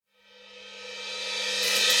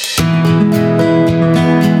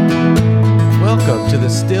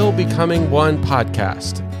Becoming One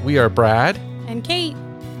podcast. We are Brad and Kate.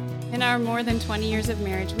 In our more than 20 years of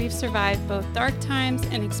marriage, we've survived both dark times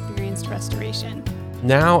and experienced restoration.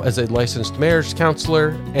 Now, as a licensed marriage counselor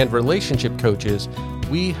and relationship coaches,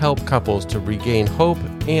 we help couples to regain hope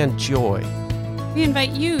and joy. We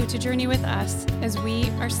invite you to journey with us as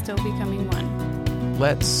we are still becoming one.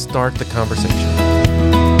 Let's start the conversation.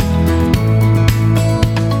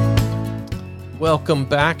 Welcome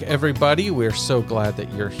back, everybody. We're so glad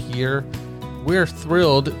that you're here. We're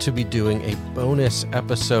thrilled to be doing a bonus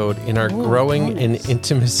episode in our Growing in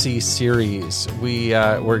Intimacy series.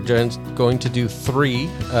 We're going to do 3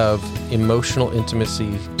 of emotional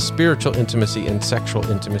intimacy, spiritual intimacy, and sexual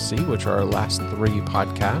intimacy, which are our last 3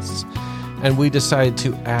 podcasts. And we decided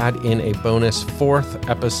to add in a bonus 4th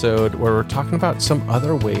episode where we're talking about some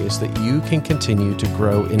other ways that you can continue to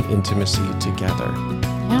grow in intimacy together.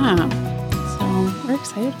 Yeah, so we're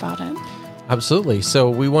excited about it. Absolutely. So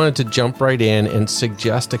we wanted to jump right in and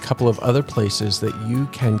suggest a couple of other places that you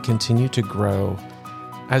can continue to grow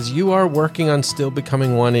as you are working on still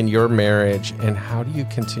becoming one in your marriage, and how do you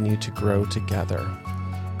continue to grow together?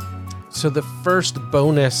 So the first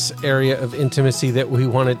bonus area of intimacy that we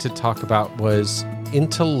wanted to talk about was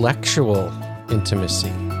intellectual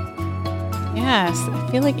intimacy. Yes, I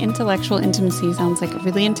feel like intellectual intimacy sounds like a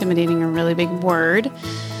really intimidating or really big word,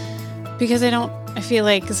 because I feel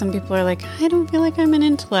like some people are like, I don't feel like I'm an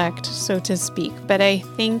intellect, so to speak. But I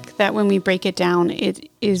think that when we break it down, it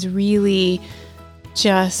is really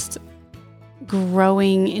just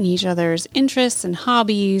growing in each other's interests and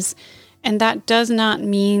hobbies. And that does not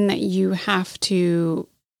mean that you have to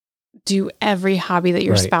do every hobby that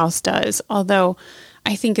your spouse does. Although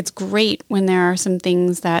I think it's great when there are some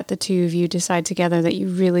things that the two of you decide together that you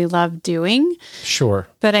really love doing. Sure.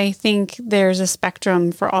 But I think there's a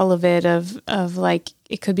spectrum for all of it of like,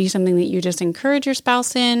 it could be something that you just encourage your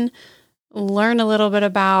spouse in, learn a little bit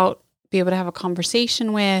about, be able to have a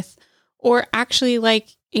conversation with, or actually like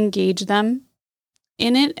engage them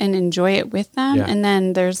in it and enjoy it with them. Yeah. And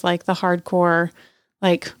then there's like the hardcore,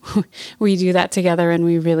 like we do that together and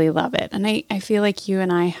we really love it. And I feel like you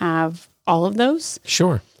and I have all of those.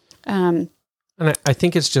 Sure. And I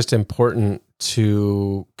think it's just important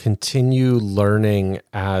to continue learning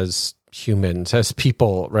as humans, as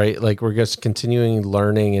people, right? Like we're just continuing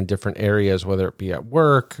learning in different areas, whether it be at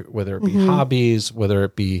work, whether it be hobbies, whether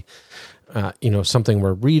it be something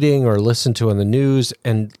we're reading or listen to on the news,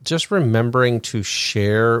 and just remembering to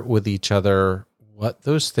share with each other what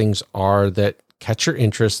those things are that catch your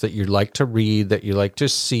interest, that you like to read, that you like to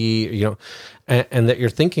see, and that you're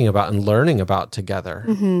thinking about and learning about together.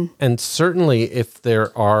 Mm-hmm. And certainly if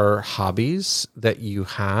there are hobbies that you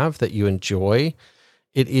have that you enjoy,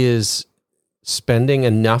 it is spending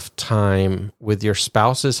enough time with your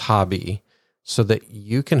spouse's hobby so that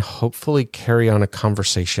you can hopefully carry on a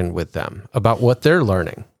conversation with them about what they're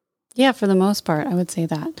learning. Yeah, for the most part, I would say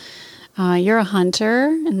that. You're a hunter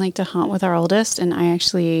and like to hunt with our oldest, and I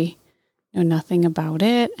actually know nothing about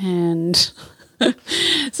it. And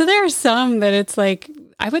so there are some that it's like,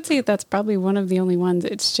 I would say that's probably one of the only ones.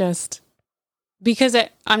 It's just because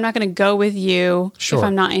I'm not going to go with you if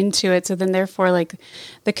I'm not into it. So then therefore like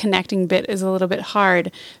the connecting bit is a little bit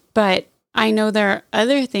hard. But I know there are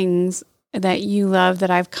other things that you love that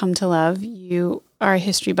I've come to love. You are a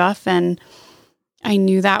history buff, and I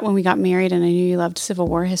knew that when we got married, and I knew you loved Civil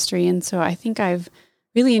War history. And so I think I've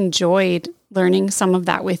really enjoyed learning some of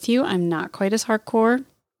that with you. I'm not quite as hardcore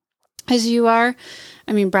as you are.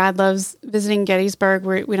 I mean, Brad loves visiting Gettysburg.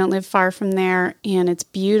 We don't live far from there, and it's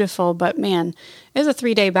beautiful, but man, it was a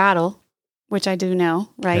 3-day battle, which I do know,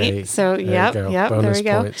 right? Hey, so yep, Bonus there we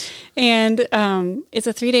go. Points. And it's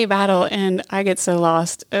a 3-day battle, and I get so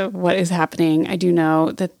lost of what is happening. I do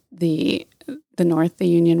know that the North, the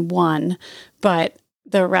Union won, but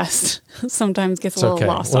the rest sometimes gets a little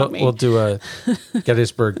lost on me. We'll do a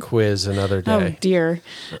Gettysburg quiz another day. Oh dear.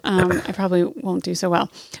 I probably won't do so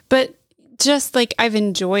well, but just like I've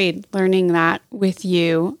enjoyed learning that with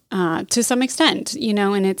you to some extent,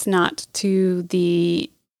 and it's not to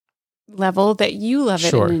the level that you love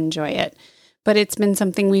it and enjoy it, but it's been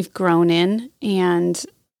something we've grown in. And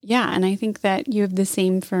yeah, and I think that you have the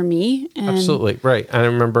same for me. And absolutely. Right. I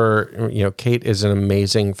remember, Kate is an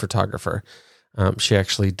amazing photographer. She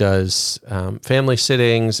actually does family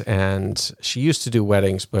sittings, and she used to do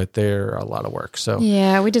weddings, but they're a lot of work. So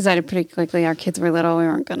yeah, we decided pretty quickly. Our kids were little; we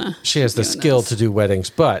weren't gonna. She has the skill to do weddings,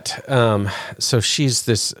 but so she's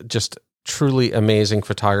this just truly amazing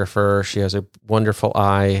photographer. She has a wonderful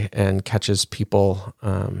eye and catches people.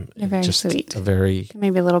 You're very just sweet. A very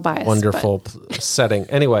maybe a little biased, wonderful setting.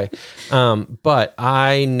 Anyway, but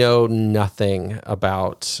I know nothing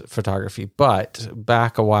about photography. But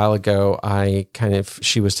back a while ago,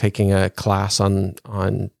 she was taking a class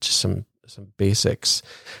on just some basics,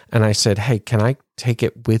 and I said, "Hey, can I take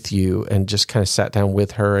it with you?" And just kind of sat down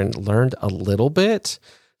with her and learned a little bit.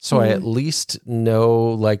 So I at least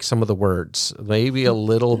know like some of the words, maybe a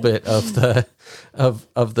little bit of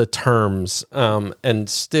the terms, and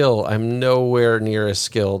still I'm nowhere near as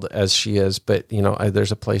skilled as she is. But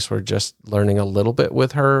there's a place where just learning a little bit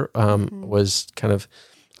with her was kind of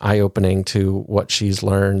eye-opening to what she's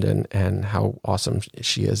learned and how awesome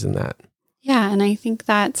she is in that. Yeah, and I think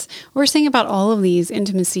that's what we're saying about all of these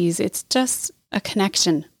intimacies. It's just a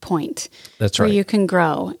connection point. That's right. Where you can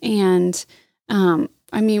grow. And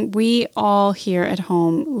we all here at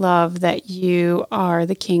home love that you are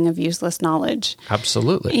the king of useless knowledge.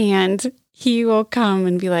 Absolutely. And he will come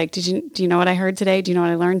and be like, do you know what I heard today? Do you know what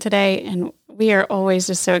I learned today? And we are always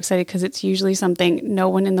just so excited because it's usually something no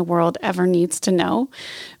one in the world ever needs to know.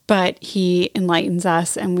 But he enlightens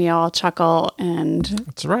us and we all chuckle, and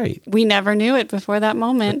that's right. We never knew it before that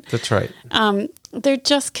moment. That's right. They're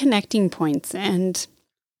just connecting points, and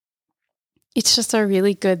it's just a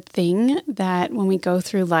really good thing that when we go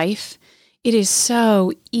through life, it is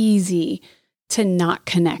so easy to not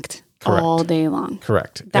connect. Correct. All day long.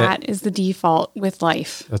 Correct. That is the default with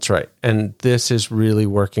life. That's right. And this is really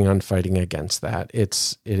working on fighting against that.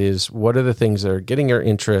 It is what are the things that are getting your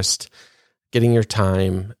interest, getting your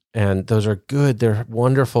time, and those are good. They're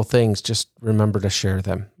wonderful things. Just remember to share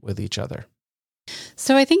them with each other.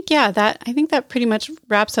 So I think, that pretty much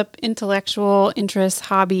wraps up intellectual interests,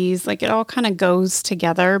 hobbies, like it all kind of goes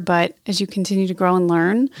together. But as you continue to grow and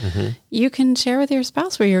learn, you can share with your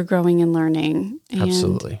spouse where you're growing and learning. And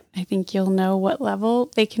absolutely. I think you'll know what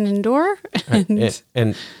level they can endure.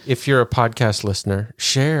 And if you're a podcast listener,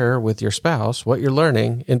 share with your spouse what you're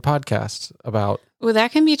learning in podcasts about. Well,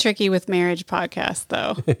 that can be tricky with marriage podcasts,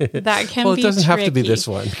 though. That can be well, it doesn't tricky. have to be this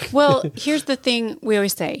one. Well, here's the thing we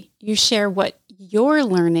always say. You share what you're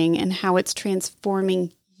learning and how it's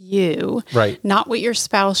transforming you. Right. Not what your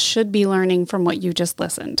spouse should be learning from what you just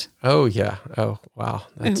listened. Oh, yeah. Oh, wow.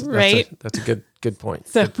 That's a good point.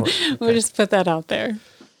 So good point. Okay. We'll just put that out there.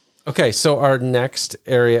 Okay, so our next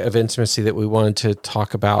area of intimacy that we wanted to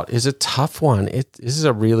talk about is a tough one. This is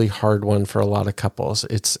a really hard one for a lot of couples.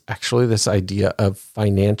 It's actually this idea of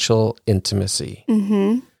financial intimacy.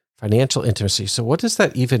 Mm-hmm. Financial intimacy. So what does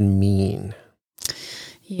that even mean?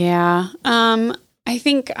 Yeah. I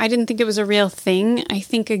didn't think it was a real thing. I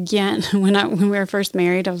think, again, when we were first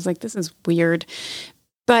married, I was like, this is weird.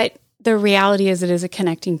 But the reality is it is a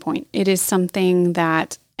connecting point. It is something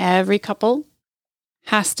that every couple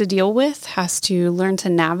has to deal with, has to learn to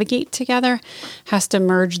navigate together, has to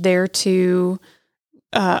merge their two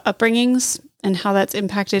upbringings and how that's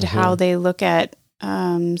impacted how they look at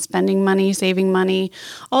spending money, saving money,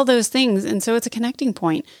 all those things. And so it's a connecting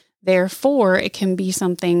point. Therefore, it can be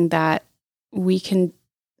something that we can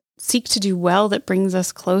seek to do well that brings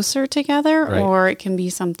us closer together, right. Or it can be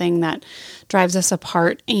something that drives us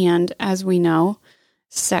apart. And as we know,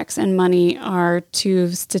 sex and money are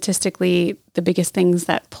two statistically the biggest things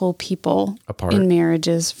that pull people apart in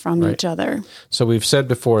marriages from each other. So we've said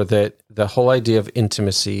before that the whole idea of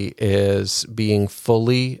intimacy is being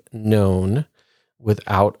fully known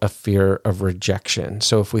without a fear of rejection.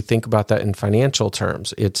 So if we think about that in financial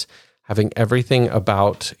terms, it's having everything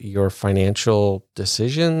about your financial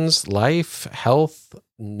decisions, life, health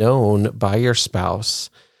known by your spouse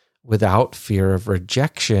without fear of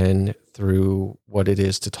rejection through what it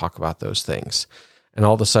is to talk about those things. And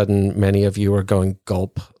all of a sudden, many of you are going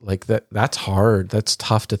gulp like that. That's hard. That's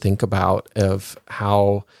tough to think about, of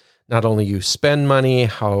how not only you spend money,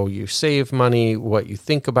 how you save money, what you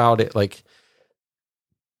think about it. Like,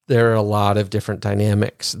 there are a lot of different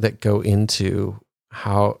dynamics that go into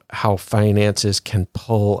how finances can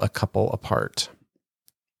pull a couple apart.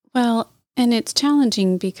 Well, and it's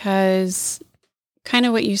challenging because kind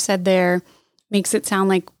of what you said there makes it sound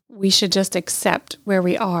like we should just accept where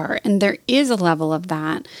we are. And there is a level of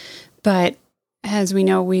that. But as we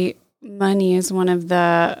know, money is one of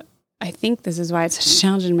the, I think this is why it's such a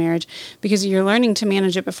challenge in marriage, because you're learning to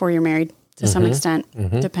manage it before you're married to some extent,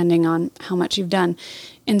 depending on how much you've done.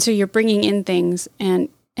 And so you're bringing in things, and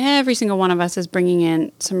every single one of us is bringing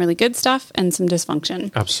in some really good stuff and some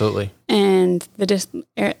dysfunction. Absolutely. And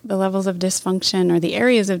the levels of dysfunction or the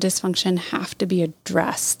areas of dysfunction have to be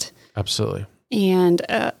addressed. Absolutely. And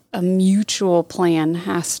a mutual plan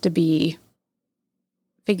has to be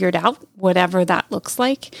figured out, whatever that looks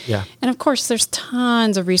like. Yeah. And of course, there's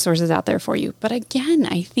tons of resources out there for you. But again,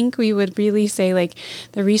 I think we would really say like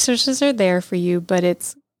the resources are there for you, but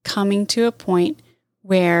it's coming to a point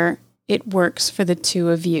where it works for the two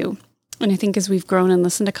of you. And I think as we've grown and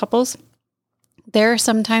listened to couples, there are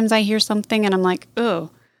sometimes I hear something and I'm like,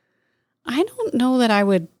 oh, I don't know that I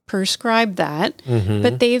would prescribe that,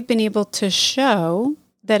 but they've been able to show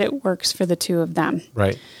that it works for the two of them.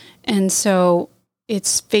 Right. And so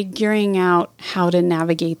it's figuring out how to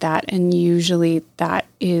navigate that. And usually that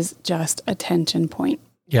is just a tension point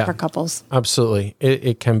for couples. Absolutely.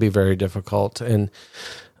 It can be very difficult. And,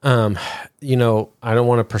 you know, I don't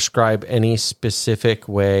want to prescribe any specific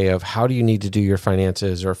way of how do you need to do your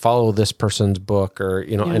finances or follow this person's book or,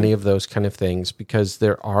 you know, any of those kind of things, because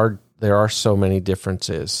there are so many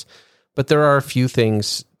differences, but there are a few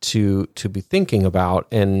things to be thinking about.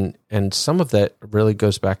 And some of that really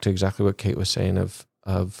goes back to exactly what Kate was saying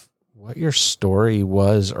of what your story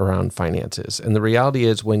was around finances. And the reality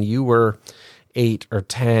is when you were 8 or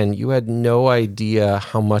 10, you had no idea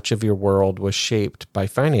how much of your world was shaped by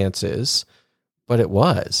finances, but it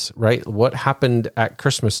was, right? What happened at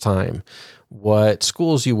Christmas time, what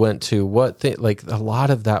schools you went to, like a lot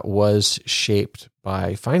of that was shaped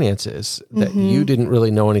by finances that you didn't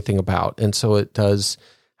really know anything about. And so it does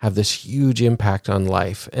have this huge impact on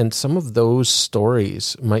life. And some of those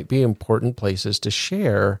stories might be important places to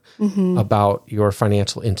share about your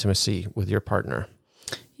financial intimacy with your partner.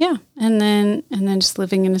 Yeah. And then just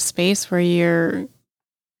living in a space where you're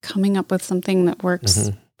coming up with something that works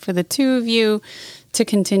for the two of you to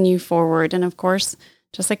continue forward. And of course,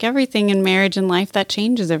 just like everything in marriage and life, that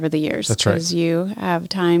changes over the years. That's right. Because you have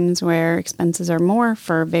times where expenses are more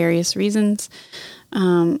for various reasons.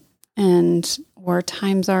 Or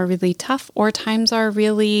times are really tough, or times are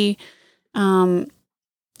really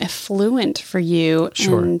affluent for you,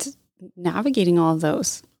 and navigating all of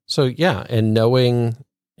those. So yeah, and knowing,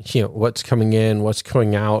 you know, what's coming in, what's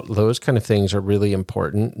going out, those kind of things are really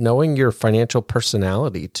important. Knowing your financial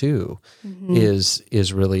personality too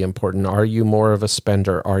is really important. Are you more of a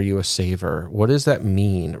spender? Are you a saver? What does that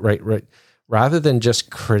mean? Right. Rather than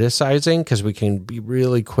just criticizing, because we can be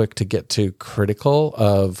really quick to get too critical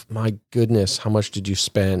of, my goodness, how much did you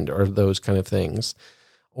spend, or those kind of things.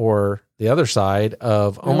 Or the other side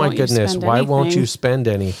of, oh my goodness, why won't you spend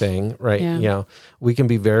anything? Right. Yeah. You know, we can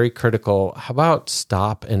be very critical. How about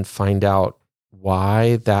stop and find out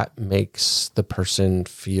why that makes the person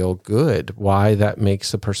feel good, why that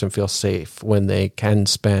makes the person feel safe when they can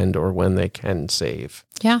spend or when they can save.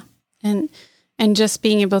 Yeah. And just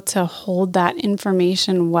being able to hold that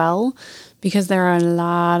information well, because there are a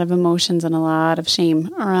lot of emotions and a lot of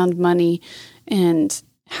shame around money, and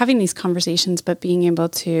having these conversations, but being able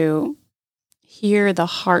to hear the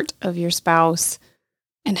heart of your spouse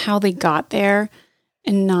and how they got there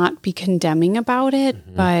and not be condemning about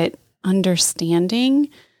it, but understanding,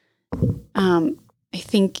 I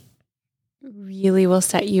think really will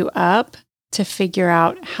set you up to figure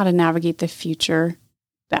out how to navigate the future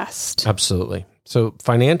best. Absolutely. So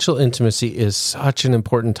financial intimacy is such an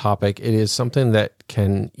important topic. It is something that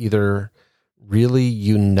can either really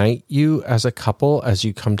unite you as a couple as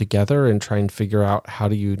you come together and try and figure out how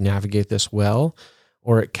do you navigate this well,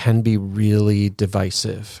 or it can be really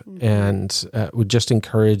divisive. And would just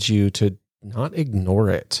encourage you to not ignore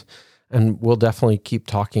it. And we'll definitely keep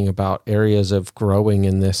talking about areas of growing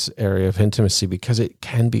in this area of intimacy, because it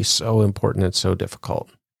can be so important and so difficult.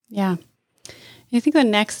 Yeah. I think the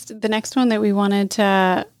next one that we wanted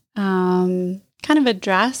to kind of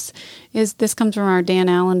address is, this comes from our Dan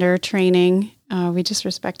Allender training. We just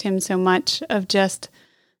respect him so much, of just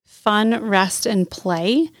fun, rest, and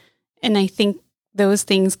play. And I think those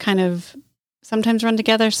things kind of sometimes run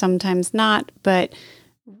together, sometimes not, but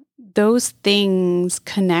those things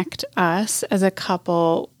connect us as a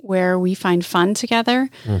couple, where we find fun together,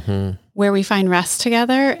 where we find rest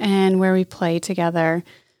together, and where we play together.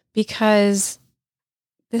 Because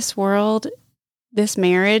this world, this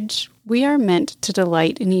marriage, we are meant to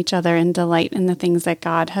delight in each other and delight in the things that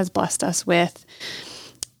God has blessed us with.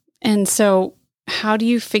 And so how do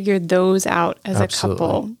you figure those out as a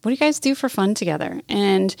couple? What do you guys do for fun together?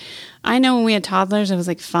 And I know when we had toddlers, it was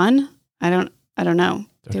like, fun? I don't know.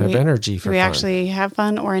 Don't have energy for fun. Do we actually have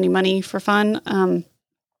fun or any money for fun?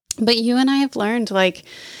 But you and I have learned, like,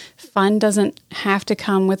 fun doesn't have to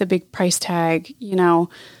come with a big price tag. You know,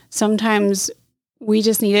 sometimes we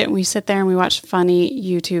just need it, and we sit there and we watch funny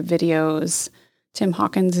YouTube videos. Tim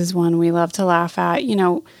Hawkins is one we love to laugh at. You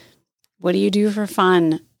know, what do you do for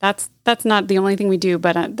fun? That's not the only thing we do,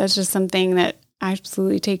 but that's just something that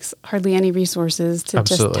absolutely takes hardly any resources to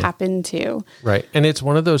just tap into. Right. And it's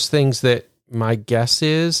one of those things that my guess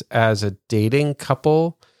is, as a dating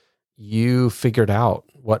couple, you figured out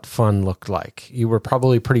what fun looked like. You were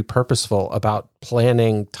probably pretty purposeful about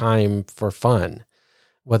planning time for fun,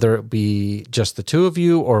 whether it be just the two of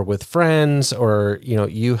you or with friends, or,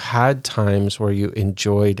 you had times where you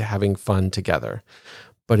enjoyed having fun together.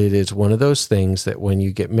 But it is one of those things that when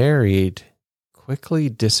you get married, quickly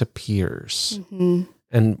disappears. Mm-hmm.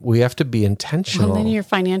 And we have to be intentional. Well, then you're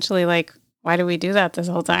financially like, why do we do that this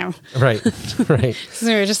whole time? Right, right. So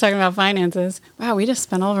we were just talking about finances. Wow, we just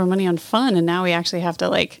spent all of our money on fun, and now we actually have to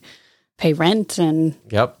like pay rent and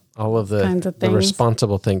all of the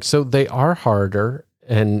responsible things. So they are harder,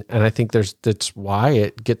 and I think that's why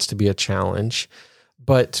it gets to be a challenge.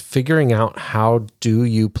 But figuring out, how do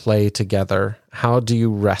you play together? How do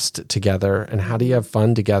you rest together? And how do you have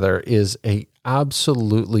fun together is a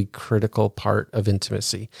absolutely critical part of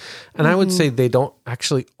intimacy. And I would say they don't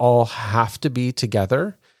actually all have to be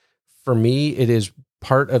together. For me, it is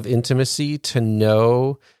part of intimacy to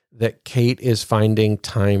know that Kate is finding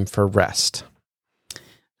time for rest.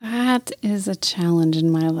 That is a challenge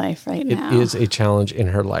in my life right now. It is a challenge in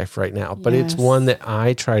her life right now, but it's one that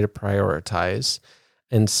I try to prioritize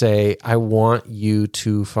and say, I want you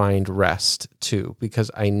to find rest too,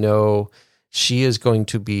 because I know she is going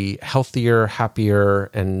to be healthier,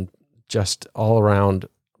 happier, and just all around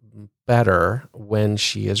better when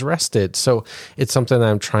she is rested. So it's something that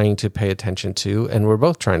I'm trying to pay attention to, and we're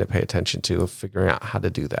both trying to pay attention to, of figuring out how to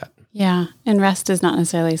do that. Yeah, and rest is not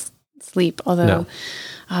necessarily sleep, although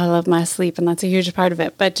I love my sleep, and that's a huge part of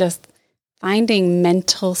it, but just finding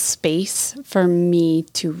mental space for me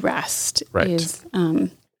to rest is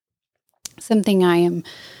something I am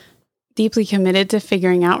deeply committed to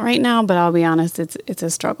figuring out right now, but I'll be honest, it's a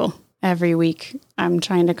struggle. Every week I'm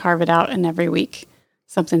trying to carve it out, and every week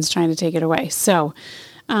something's trying to take it away. So,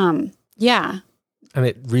 yeah. And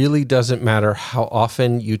it really doesn't matter how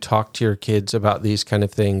often you talk to your kids about these kind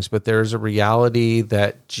of things, but there's a reality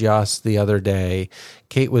that just the other day,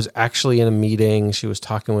 Kate was actually in a meeting. She was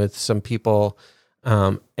talking with some people,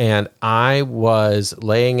 and I was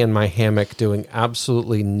laying in my hammock doing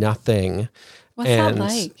absolutely nothing. What's that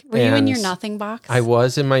like? Were you in your nothing box? I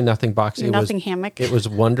was in my nothing box. Your nothing hammock? It was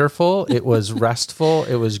wonderful. It was restful.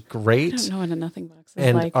 It was great. I don't know what a nothing box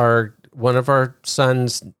is like. And one of our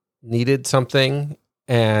sons needed something,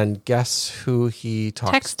 and guess who he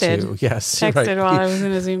talked to? Yes. Texted while I was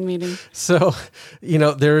in a Zoom meeting. So,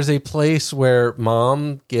 there is a place where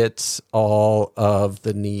mom gets all of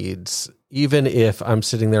the needs. Even if I'm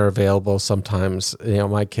sitting there available, sometimes,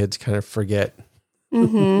 my kids kind of forget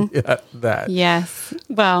that. Yes.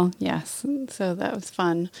 Well, yes. So that was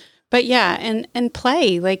fun. But yeah, and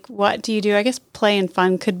play, like, what do you do? I guess play and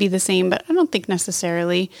fun could be the same, but I don't think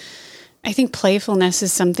necessarily. I think playfulness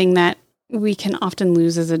is something that we can often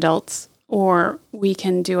lose as adults, or we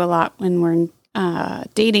can do a lot when we're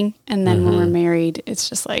dating, and then when we're married, it's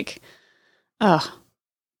just like,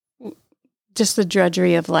 just the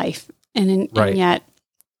drudgery of life. And yet,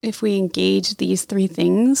 if we engage these three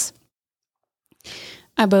things,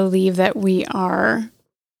 I believe that we are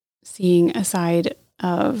seeing a side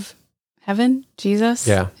of heaven, Jesus,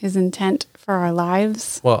 his intent for our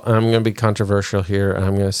lives. Well, I'm going to be controversial here, and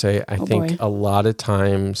I'm going to say I think a lot of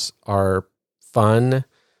times our fun,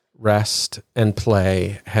 rest, and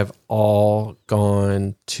play have all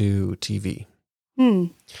gone to TV.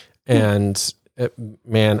 And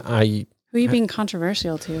man, who are you being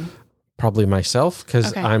controversial to? Probably myself,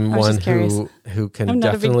 because I'm one who can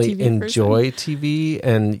definitely enjoy TV,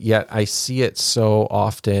 and yet I see it so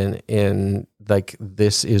often in, like,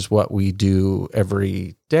 this is what we do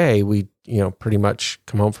every day. We, pretty much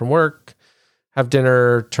come home from work, have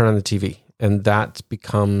dinner, turn on the TV, and that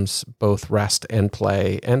becomes both rest and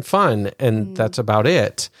play and fun, and that's about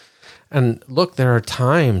it. And look, there are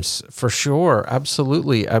times for sure,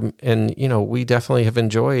 absolutely, and we definitely have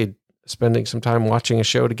enjoyed spending some time watching a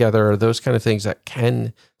show together, or those kind of things that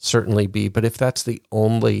can certainly be. But if that's the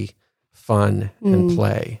only fun and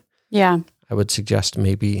play, I would suggest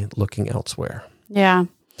maybe looking elsewhere. Yeah.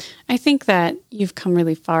 I think that you've come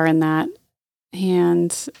really far in that.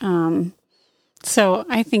 And so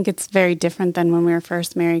I think it's very different than when we were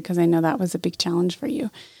first married, because I know that was a big challenge for you.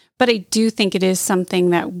 But I do think it is something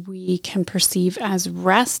that we can perceive as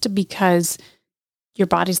rest, because your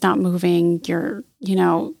body's not moving. You're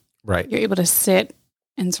able to sit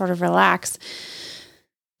and sort of relax.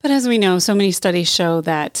 But as we know, so many studies show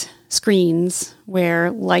that screens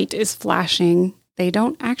where light is flashing, they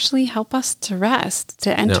don't actually help us to rest,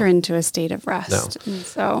 to enter into a state of rest. No. And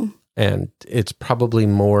so, And it's probably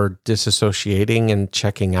more disassociating and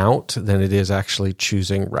checking out than it is actually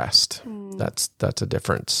choosing rest. That's a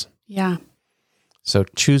difference. Yeah. So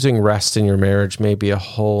choosing rest in your marriage may be a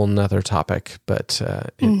whole nother topic, but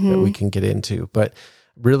that we can get into. But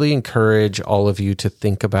really encourage all of you to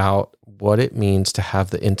think about what it means to have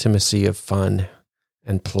the intimacy of fun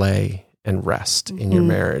and play and rest in your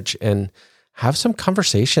marriage, and have some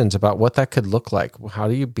conversations about what that could look like. How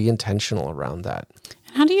do you be intentional around that?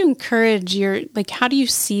 How do you encourage how do you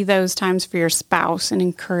see those times for your spouse and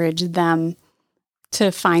encourage them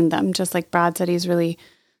to find them? Just like Brad said, he's really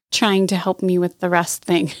trying to help me with the rest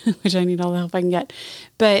thing, which I need all the help I can get.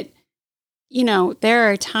 But,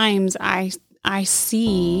 there are times I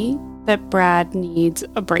see that Brad needs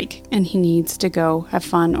a break and he needs to go have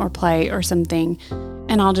fun or play or something.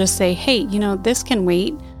 And I'll just say, hey, this can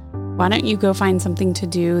wait. Why don't you go find something to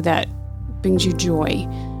do that brings you joy?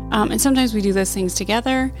 And sometimes we do those things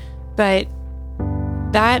together, but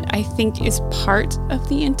that I think is part of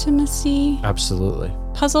the intimacy Absolutely.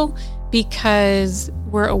 Puzzle, because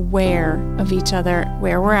we're aware of each other,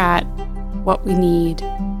 where we're at, what we need,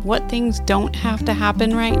 what things don't have to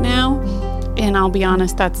happen right now. And I'll be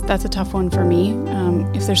honest, that's a tough one for me.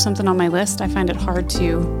 If there's something on my list, I find it hard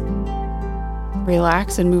to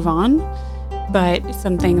relax and move on, but it's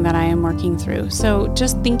something that I am working through. So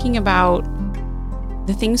just thinking about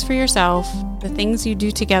the things for yourself, the things you do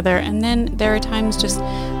together, and then there are times just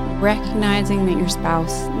recognizing that your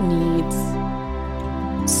spouse needs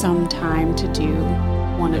some time to do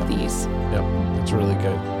one of these. Yep, that's really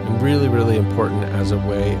good. And really, really important as a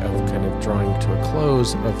way of kind of drawing to a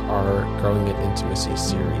close of our Growing in Intimacy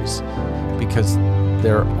series, because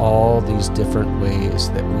there are all these different ways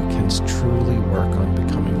that we can truly work on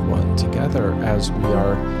becoming one together as we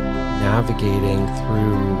are navigating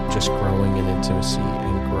through just growing in intimacy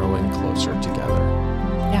and growing closer together.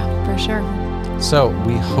 Yeah, for sure. So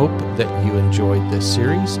we hope that you enjoyed this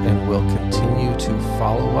series and will continue to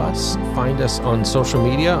follow us. Find us on social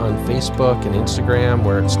media, on Facebook and Instagram,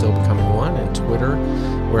 where it's Still Becoming One, and Twitter,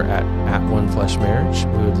 we're at One Flesh Marriage.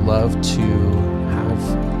 We would love to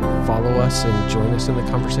follow us and join us in the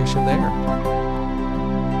conversation there.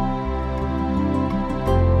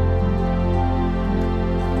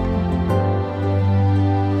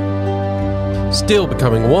 Still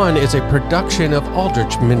Becoming One is a production of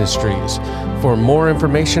Aldrich Ministries. For more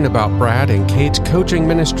information about Brad and Kate's coaching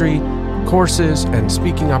ministry, courses, and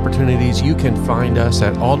speaking opportunities, you can find us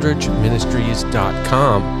at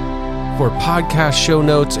aldrichministries.com. For podcast show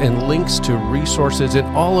notes and links to resources in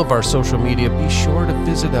all of our social media, be sure to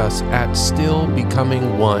visit us at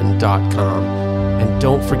stillbecomingone.com. And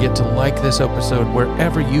don't forget to like this episode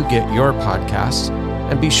wherever you get your podcasts.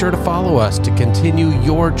 And be sure to follow us to continue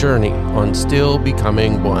your journey on Still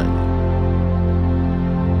Becoming One.